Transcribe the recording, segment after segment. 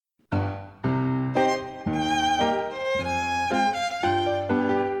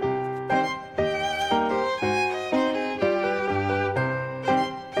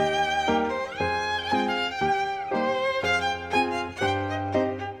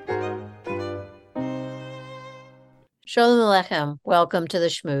Shalom Aleichem. Welcome to the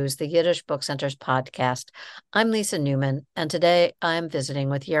Shmooze, the Yiddish Book Center's podcast. I'm Lisa Newman, and today I'm visiting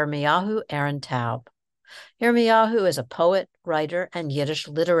with Yermiyahu Ahron Taub. Yermiyahu is a poet, writer, and Yiddish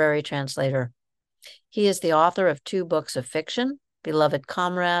literary translator. He is the author of two books of fiction, Beloved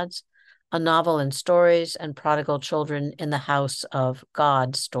Comrades, a novel in stories, and Prodigal Children in the House of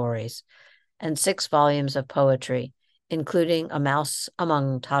God stories, and 6 volumes of poetry, including A Mouse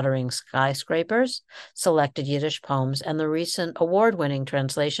Among Tottering Skyscrapers, selected Yiddish poems, and the recent award-winning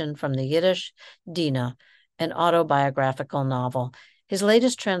translation from the Yiddish, Dina, an autobiographical novel. His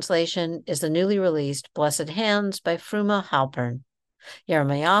latest translation is the newly released Blessed Hands by Frume Halpern.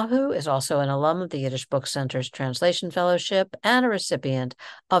 Yermiyahu is also an alum of the Yiddish Book Center's Translation Fellowship and a recipient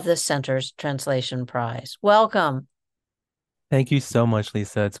of the Center's Translation Prize. Welcome. Thank you so much,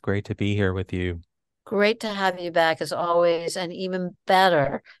 Lisa. It's great to be here with you. Great to have you back as always, and even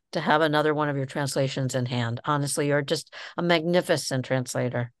better to have another one of your translations in hand. Honestly, you're just a magnificent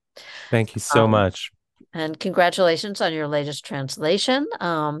translator. Thank you so Um, much. and congratulations on your latest translation.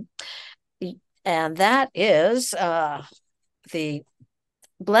 And that is the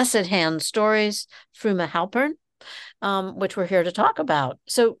Blessed Hand Stories, Frume Halpern, which we're here to talk about.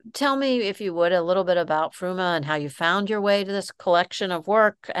 So tell me, if you would, a little bit about Frume and how you found your way to this collection of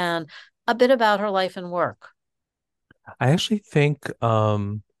work and a bit about her life and work. I actually think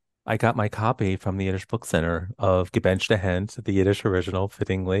I got my copy from the Yiddish Book Center of Gebenchte Hand, the Yiddish original,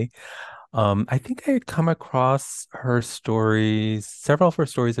 fittingly. I think I had come across her stories. Several of her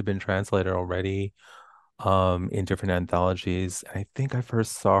stories have been translated already in different anthologies. I think I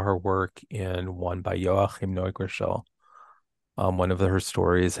first saw her work in one by Joachim Neugerschel. One of her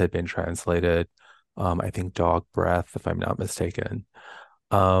stories had been translated, I think Dog Breath, if I'm not mistaken.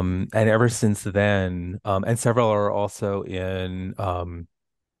 And ever since then, and several are also in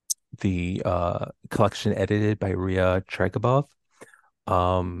the collection edited by Ria Tregabov,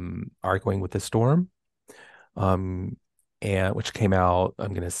 Arguing with the Storm, um, and which came out,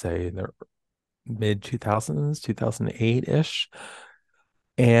 I'm going to say, in the mid 2000s, 2008-ish.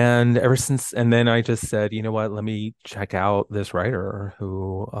 And ever since, and then I just said, you know what, let me check out this writer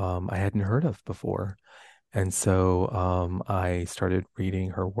who I hadn't heard of before. And so I started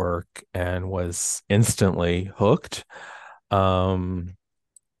reading her work and was instantly hooked, um,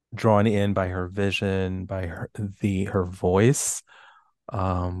 drawn in by her vision, by her voice,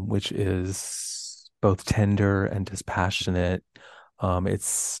 which is both tender and dispassionate.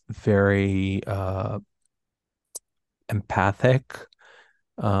 It's very empathic,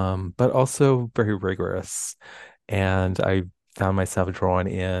 but also very rigorous. And I found myself drawn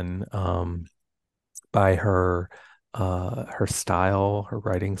in by her style, her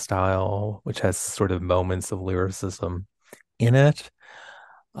writing style, which has sort of moments of lyricism in it.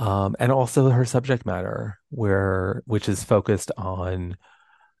 And also her subject matter, which is focused on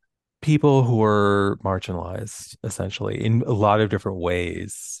people who are marginalized, essentially, in a lot of different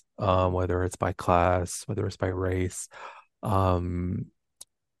ways, whether it's by class, whether it's by race, um,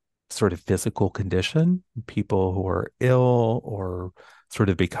 sort of physical condition, people who are ill or sort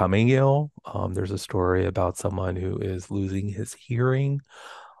of becoming ill. There's a story about someone who is losing his hearing.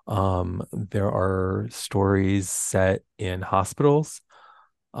 There are stories set in hospitals,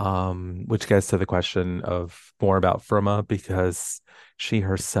 which gets to the question of more about Firma because she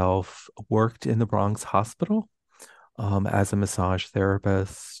herself worked in the Bronx hospital as a massage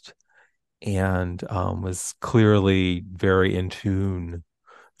therapist and was clearly very in tune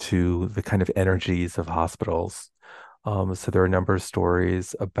to the kind of energies of hospitals. So there are a number of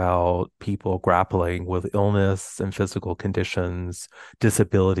stories about people grappling with illness and physical conditions,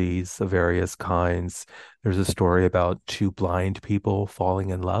 disabilities of various kinds. There's a story about two blind people falling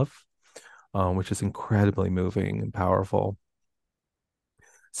in love, which is incredibly moving and powerful.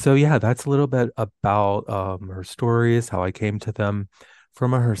 So yeah, that's a little bit about her stories, how I came to them.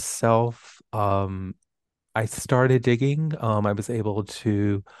 From herself, I started digging. I was able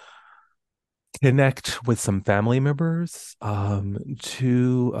to connect with some family members,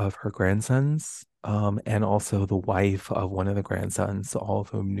 two of her grandsons, and also the wife of one of the grandsons, all of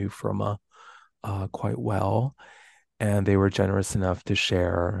whom knew Froma quite well. And they were generous enough to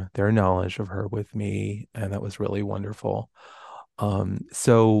share their knowledge of her with me, and that was really wonderful.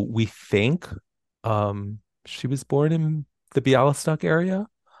 So we think she was born in the Bialystok area,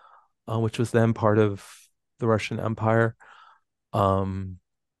 which was then part of the Russian Empire. Um,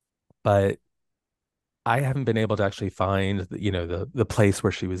 but I haven't been able to actually find, the place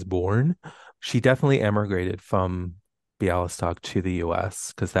where she was born. She definitely emigrated from Bialystok to the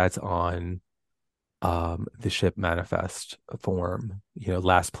US because that's on the ship manifest form.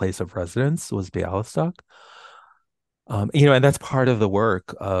 Last place of residence was Bialystok. And that's part of the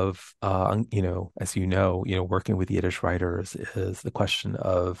work of, as working with Yiddish writers is the question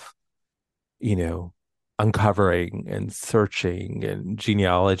of, you know, uncovering and searching and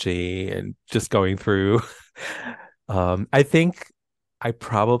genealogy and just going through. I think I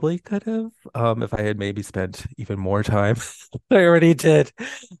probably could have, if I had maybe spent even more time than I already did.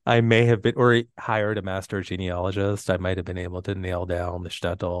 I may have been, or hired a master genealogist. I might have been able to nail down the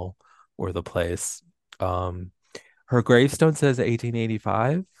shtetl or the place. Um, Her gravestone says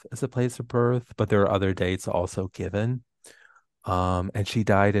 1885 as a place of birth, but there are other dates also given. And she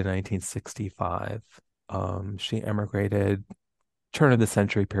died in 1965. She emigrated turn of the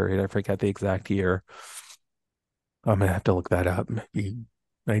century period. I forget the exact year. I'm gonna have to look that up. Maybe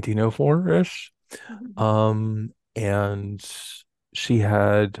 1904-ish. And she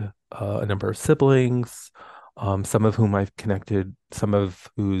had a number of siblings, some of whom I've connected, some of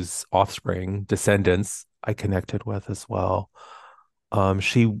whose offspring, descendants, I connected with as well.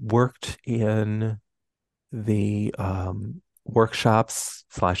 She worked in the workshops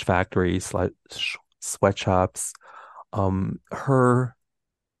slash factories slash sweatshops. Her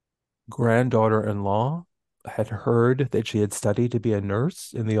granddaughter-in-law had heard that she had studied to be a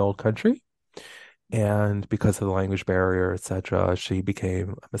nurse in the old country. And because of the language barrier, etc., she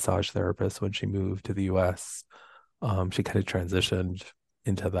became a massage therapist when she moved to the US. She kind of transitioned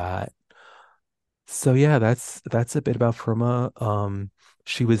into that. So yeah, that's a bit about Fruma.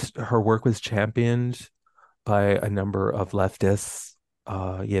 Her work was championed by a number of leftists,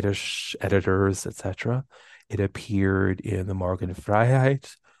 Yiddish editors, etc. It appeared in the Morgen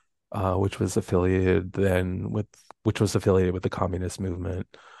Freiheit, which was affiliated with the communist movement.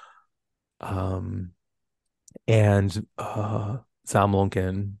 Um, and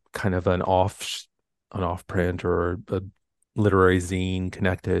Sammlungen, kind of an off print or a literary zine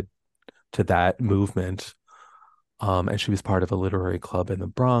connected to that movement. And she was part of a literary club in the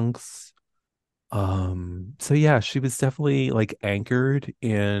Bronx. So yeah, she was definitely like anchored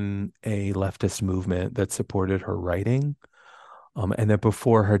in a leftist movement that supported her writing. And then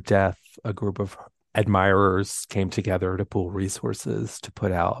before her death, a group of admirers came together to pool resources to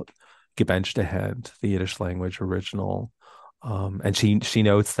put out Gebenchte, the Yiddish language original. And she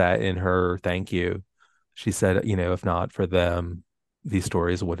notes that in her thank you. She said, if not for them, these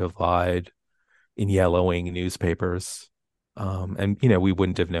stories would have lied in yellowing newspapers. And we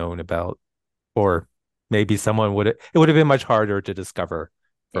wouldn't have known about, or maybe someone would, it would have been much harder to discover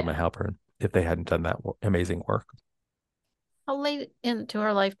Frume Yeah. Halpern if they hadn't done that amazing work. How late into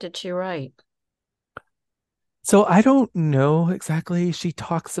her life did she write? So I don't know exactly. She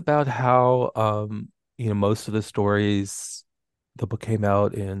talks about how, most of the stories, the book came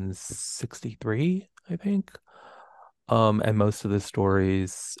out in 63, I think. And most of the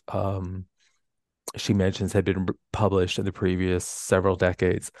stories, she mentions had been published in the previous several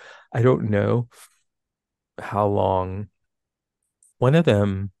decades. I don't know how long. One of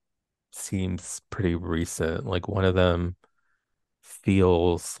them seems pretty recent. Like one of them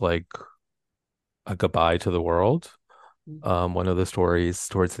feels like a goodbye to the world. One of the stories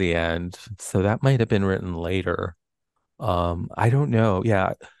towards the end. So that might have been written later. I don't know.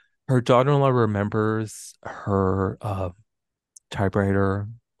 Yeah. Her daughter-in-law remembers her typewriter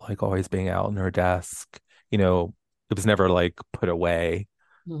like always being out on her desk. You know, it was never like put away.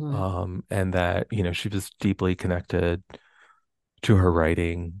 Mm-hmm. And that, she was deeply connected to her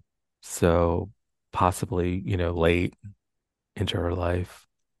writing. So possibly, late into her life.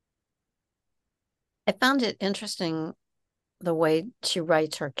 I found it interesting the way she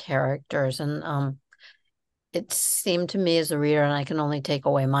writes her characters, and it seemed to me as a reader, and I can only take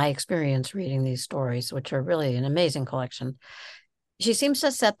away my experience reading these stories, which are really an amazing collection. She seems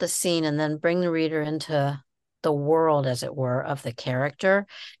to set the scene and then bring the reader into the world, as it were, of the character.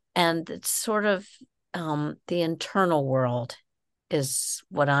 And it's sort of the internal world is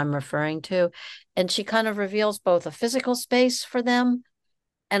what I'm referring to. And she kind of reveals both a physical space for them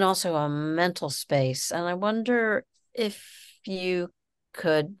and also a mental space. And I wonder if you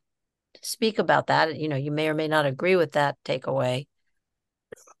could speak about that. You may or may not agree with that takeaway.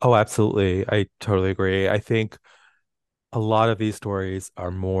 Oh, absolutely. I totally agree. I think a lot of these stories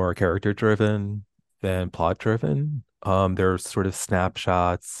are more character driven than plot driven. They're sort of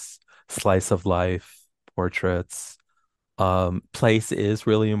snapshots, slice of life, portraits. Place is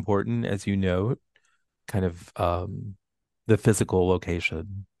really important, as you note, kind of the physical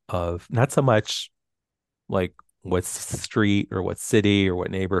location of not so much like what street or what city or what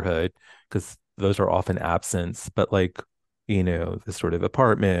neighborhood, because those are often absent, but like, the sort of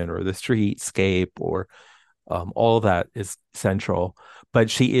apartment or the streetscape or All of that is central, but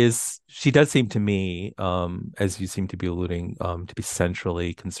she does seem to me, as you seem to be alluding, to be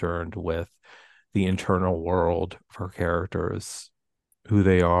centrally concerned with the internal world of her characters, who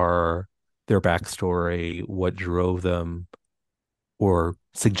they are, their backstory, what drove them, or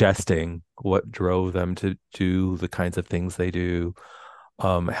suggesting what drove them to do the kinds of things they do,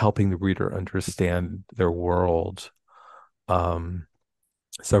 helping the reader understand their world. Um,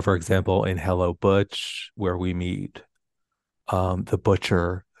 so, for example, in Hello Butch, where we meet the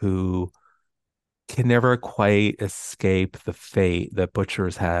butcher who can never quite escape the fate that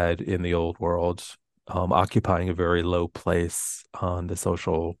butchers had in the old world, occupying a very low place on the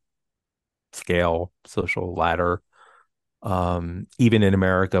social scale, social ladder. Even in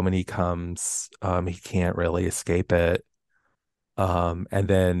America, when he comes, he can't really escape it. And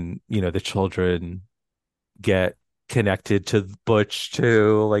then, the children get connected to Butch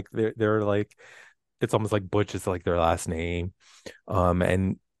too. Like they're like it's almost like Butch is like their last name.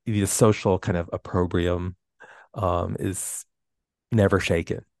 And the social kind of opprobrium is never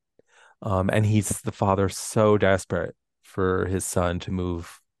shaken. And he's the father so desperate for his son to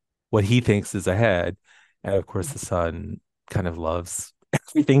move what he thinks is ahead. And of course, the son kind of loves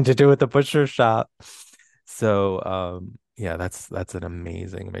everything to do with the butcher shop. So, yeah, that's an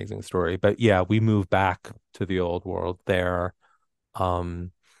amazing, amazing story. But yeah, we move back to the old world there.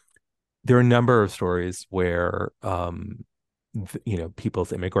 Um, there are a number of stories where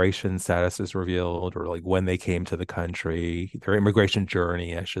people's immigration status is revealed, or like when they came to the country, their immigration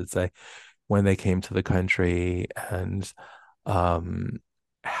journey, I should say, when they came to the country, and um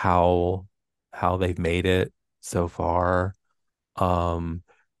how they've made it so far. um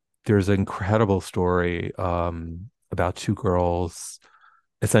there's an incredible story about two girls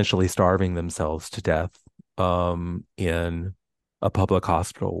essentially starving themselves to death in a public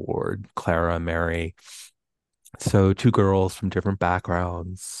hospital ward, Clara and Mary. So two girls from different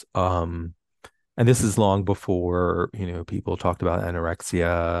backgrounds. And this is long before, people talked about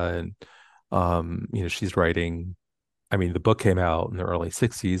anorexia, and she's writing. I mean, the book came out in the early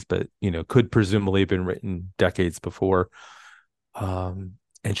 60s, but could presumably have been written decades before.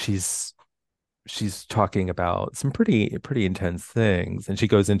 And she's talking about some pretty intense things, and she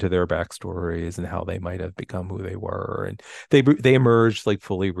goes into their backstories and how they might have become who they were, and they emerge like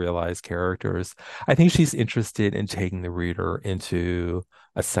fully realized characters. I think she's interested in taking the reader into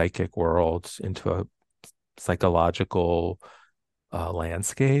a psychic world, into a psychological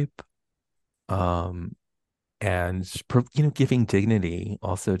landscape, um, and giving dignity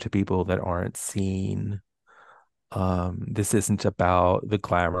also to people that aren't seen. This isn't about the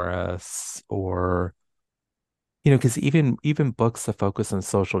glamorous, or because even books that focus on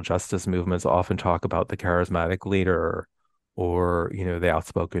social justice movements often talk about the charismatic leader, or the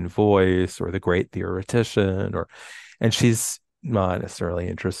outspoken voice, or the great theoretician, and she's not necessarily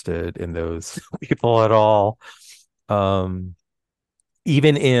interested in those people at all. Um,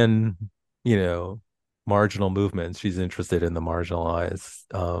 Even in, you know, marginal movements, she's interested in the marginalized.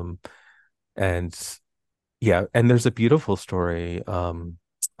 And yeah, and there's a beautiful story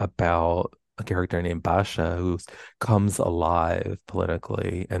about a character named Basha who comes alive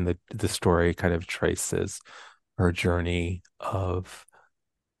politically, and the story kind of traces her journey of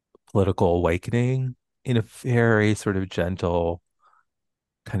political awakening in a very sort of gentle,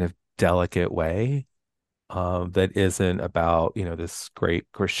 kind of delicate way, that isn't about, this great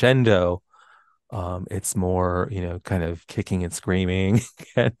crescendo. It's more, kind of kicking and screaming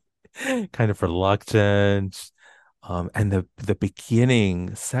and kind of reluctant. And the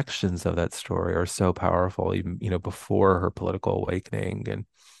beginning sections of that story are so powerful, even, before her political awakening. And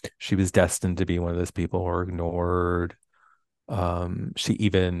she was destined to be one of those people who are ignored. She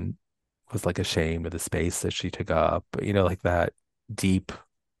even was like ashamed of the space that she took up, like that deep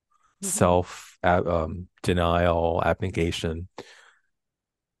Mhm. self denial, abnegation.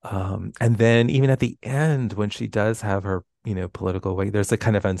 And then even at the end, when she does have her, political weight, there's a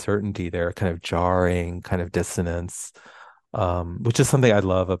kind of uncertainty there, kind of jarring, kind of dissonance, which is something I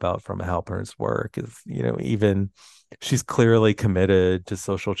love about Frume Halpern's work is, even she's clearly committed to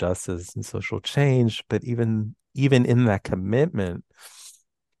social justice and social change, but even in that commitment,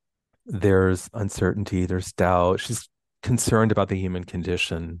 there's uncertainty, there's doubt. She's concerned about the human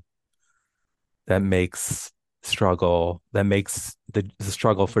condition that makes that makes the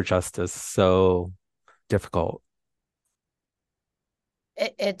struggle for justice so difficult.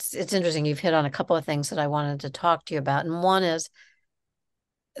 It's interesting. You've hit on a couple of things that I wanted to talk to you about. And one is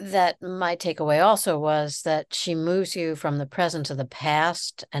that my takeaway also was that she moves you from the present to the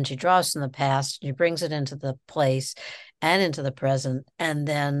past, and she draws from the past, she brings it into the place and into the present. And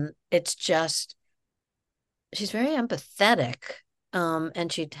then it's just she's very empathetic.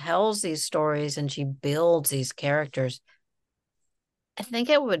 And she tells these stories and she builds these characters. I think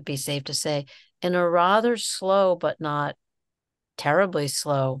it would be safe to say in a rather slow, but not terribly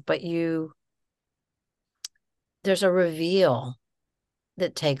slow, but there's a reveal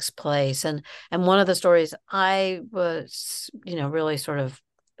that takes place. And one of the stories I was, really sort of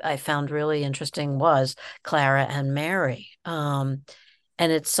I found really interesting was Clara and Mary. And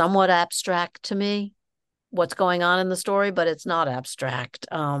it's somewhat abstract to me what's going on in the story, but it's not abstract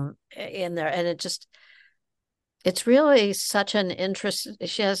in there. And it's really such an interest.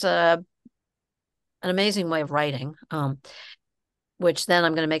 She has an amazing way of writing, which then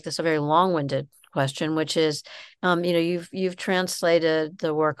I'm going to make this a very long-winded question, which is, you've translated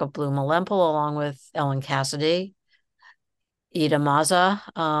the work of Blue Malemple along with Ellen Cassidy, Ida Maza,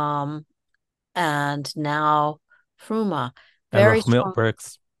 and now Fruma. And Very the milk strong.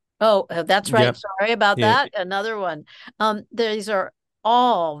 bricks. Oh, that's right. Yep. Sorry about Yeah. that. Another one. These are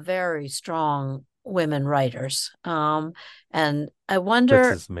all very strong women writers. And I Bricks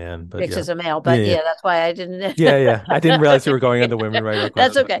wonder, is a man, but Vix yeah. is a male, Yeah, but yeah. yeah, that's why I didn't. Yeah, yeah. I didn't realize you were going on the women writer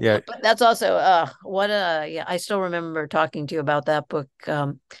That's question. okay. Yeah. But that's also yeah, I still remember talking to you about that book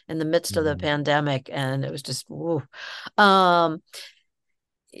in the midst of the Mhm. pandemic, and it was just woo. Um,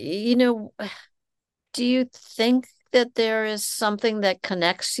 you know, do you think that there is something that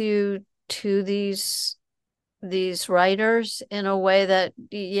connects you to these writers in a way that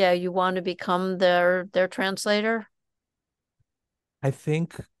yeah, you want to become their translator? I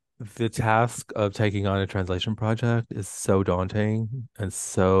think the task of taking on a translation project is so daunting and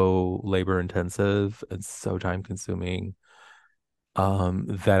so labor intensive and so time consuming,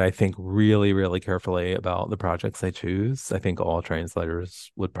 that I think really, really carefully about the projects I choose. I think all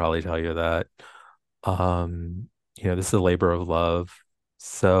translators would probably tell you that. This is a labor of love.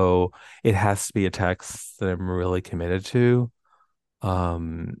 So it has to be a text that I'm really committed to.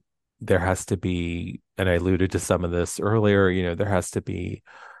 Um, there has to be, and I alluded to some of this earlier, there has to be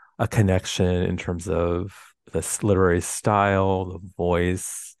a connection in terms of this literary style, the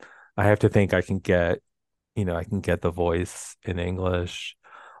voice. I have to think I can get the voice in English.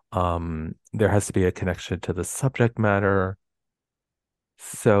 There has to be a connection to the subject matter.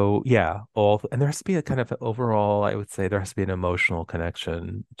 So yeah, and there has to be a kind of overall, I would say there has to be an emotional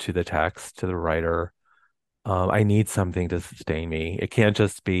connection to the text, to the writer. I need something to sustain me. It can't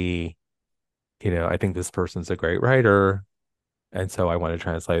just be, I think this person's a great writer, and so I want to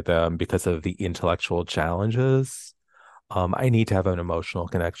translate them because of the intellectual challenges. I need to have an emotional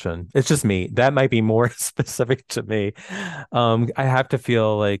connection. It's just me. That might be more specific to me. I have to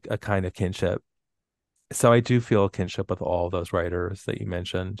feel like a kind of kinship. So I do feel a kinship with all those writers that you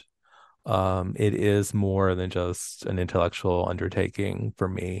mentioned. It is more than just an intellectual undertaking for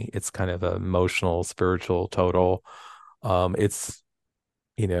me. It's kind of an emotional, spiritual total. It's,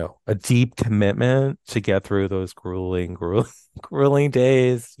 a deep commitment to get through those grueling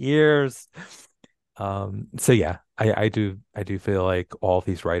days, years. So yeah, I do feel like all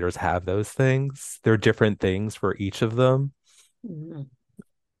these writers have those things. They're different things for each of them. Mhm.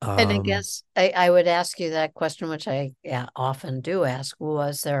 And I Um, guess I would ask you that question, which I yeah, often do ask.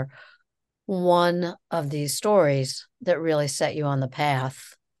 Was there one of these stories that really set you on the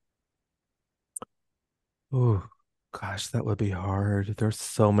path? oh gosh, that would be hard. There's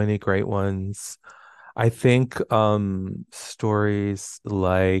so many great ones. I think stories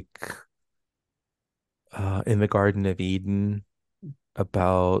like in the Garden of Eden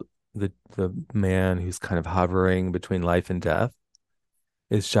about the man who's kind of hovering between life and death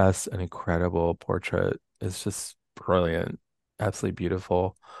is just an incredible portrait. It's just brilliant, absolutely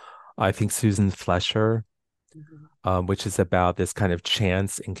beautiful. I think Susan Flesher, Mhm. which is about this kind of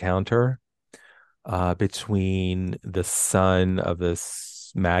chance encounter between the son of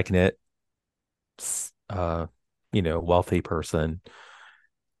this magnate, uh, wealthy person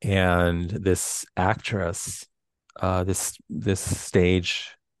and this actress, this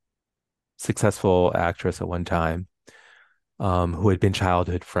stage successful actress at one time, who had been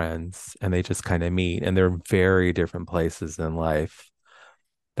childhood friends, and they just kind of meet, and they're in very different places in life.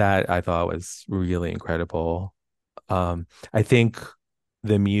 That I thought was really incredible. I think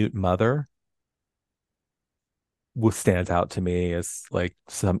the mute mother stands out to me as like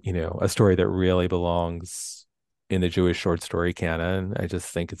a story that really belongs in the Jewish short story canon. I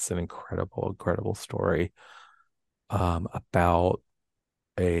just think it's an incredible, incredible story about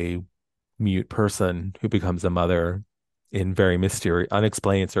a mute person who becomes a mother in very mysterious,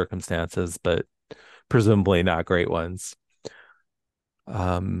 unexplained circumstances, but presumably not great ones.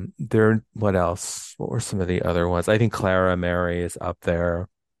 What else? What were some of the other ones? I think Clara Mary is up there.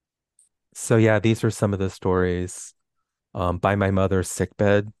 So yeah, these are some of the stories. By My Mother's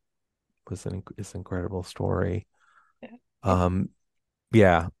Sickbed was is an incredible story. It- Um,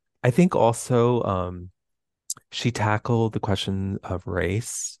 yeah, I think also she tackled the question of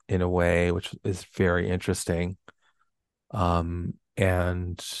race in a way which is very interesting,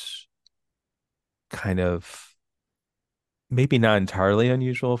 and kind of maybe not entirely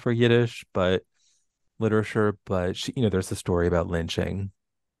unusual for Yiddish, but literature. But there's a story about lynching,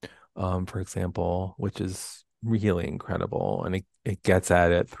 for example, which is really incredible, and it gets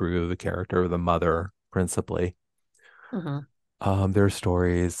at it through the character of the mother principally. mhm. There's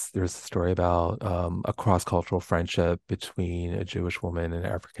a story about a cross-cultural friendship between a Jewish woman and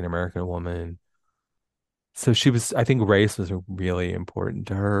an African American woman. So I think race was really important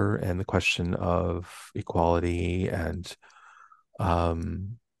to her, and the question of equality and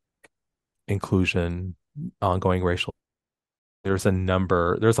um, inclusion, ongoing racial. There's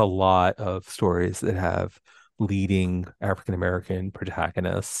a lot of stories that have leading African American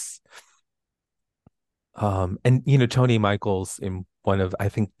protagonists. And Tony Michaels in one of, I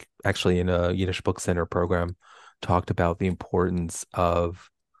think actually in a Yiddish Book Center program talked about the importance of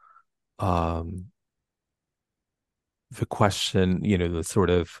um the question, the sort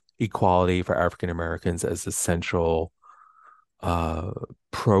of equality for African Americans as a central uh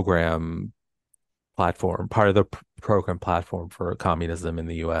program part of the program platform for communism in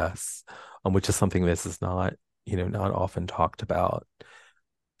the US, which is something this is not, not often talked about.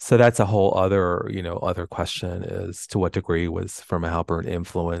 So that's a whole other, other question is to what degree was Frume Halpern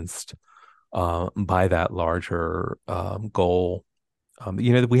influenced by that larger goal.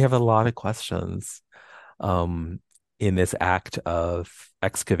 We have a lot of questions um, in this act of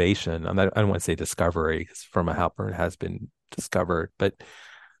excavation. I don't want to say discovery because Frume Halpern has been discovered, but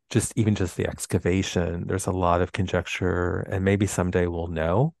just the excavation, there's a lot of conjecture, and maybe someday we'll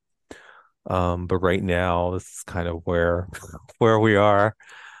know. But right now, this is kind of where where we are.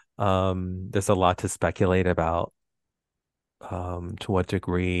 There's a lot to speculate about. To what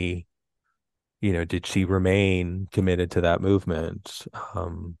degree, did she remain committed to that movement,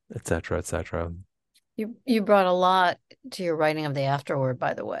 et cetera, et cetera. You brought a lot to your writing of the afterword,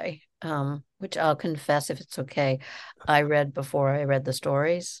 by the way, which I'll confess, if it's okay, I read before I read the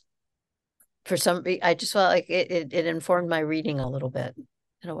stories. For I just felt like it informed my reading a little bit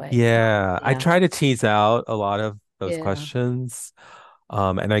in a way. Yeah, I Yeah. try to tease out a lot of those Yeah. questions.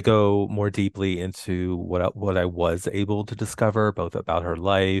 And I go more deeply into what I was able to discover, both about her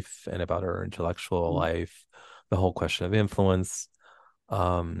life and about her intellectual Mm. life, the whole question of influence,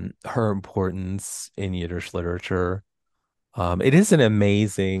 her importance in Yiddish literature. It is an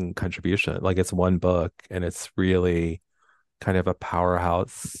amazing contribution. Like it's one book, and it's really kind of a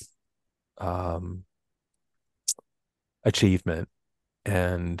powerhouse um, achievement.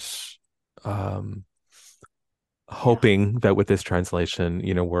 And um, Yeah. hoping that with this translation,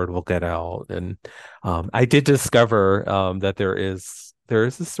 word will get out. And I did discover that there is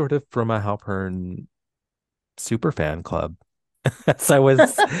this sort of Froma Halpern super fan club as I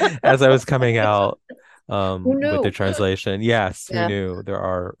was coming out Who with the knew? translation. Yes, who Yeah. knew? There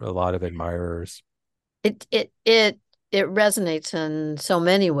are a lot of admirers. It it it it resonates in so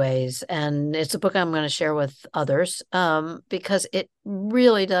many ways, and it's a book I'm going to share with others, because it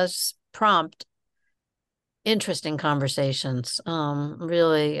really does prompt interesting conversations.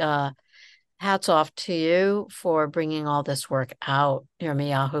 Really, hats off to you for bringing all this work out,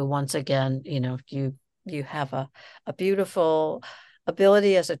 Yermiyahu. Once again, you have a beautiful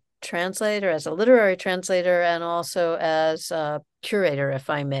ability as a translator, as a literary translator, and also as a curator, if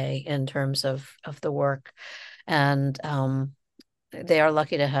I may, in terms of the work. And they are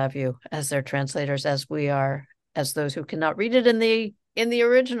lucky to have you as their translators, as we are, as those who cannot read it in the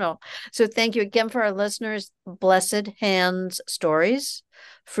original. So thank you again for our listeners. Blessed Hands Stories,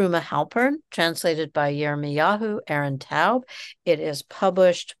 Frume Halpern, translated by Yermiyahu Ahron Taub. It is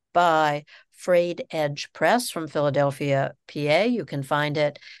published by Frayed Edge Press from Philadelphia, PA. You can find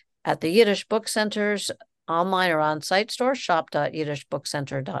it at the Yiddish Book Center's online or on-site store,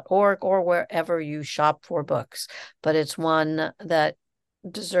 shop.yiddishbookcenter.org, or wherever you shop for books. But it's one that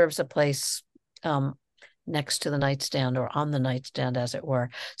deserves a place next to the nightstand or on the nightstand, as it were.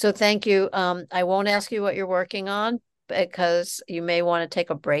 So thank you. I won't ask you what you're working on because you may want to take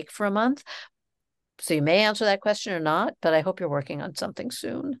a break for a month. So you may answer that question or not, but I hope you're working on something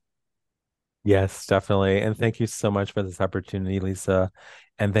soon. Yes, definitely. And thank you so much for this opportunity, Lisa.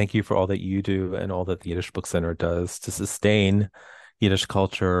 And thank you for all that you do and all that the Yiddish Book Center does to sustain Yiddish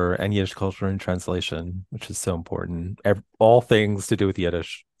culture and Yiddish culture in translation, which is so important. All things to do with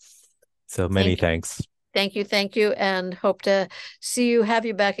Yiddish. So many Thank you. thanks. Thank you, and hope to have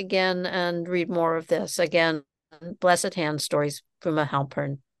you back again and read more of this. Again, Blessed Hand Stories, Frume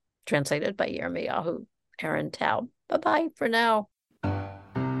Halpern, translated by Yermiyahu Ahron Taub. Bye-bye for now.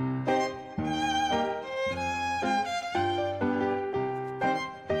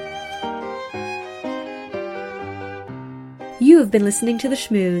 You have been listening to The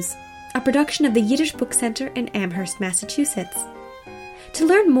Shmooze, a production of the Yiddish Book Center in Amherst, Massachusetts. To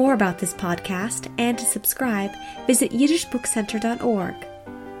learn more about this podcast and to subscribe, visit yiddishbookcenter.org.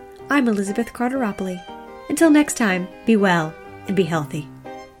 I'm Elizabeth Carteropoli. Until next time, be well and be healthy.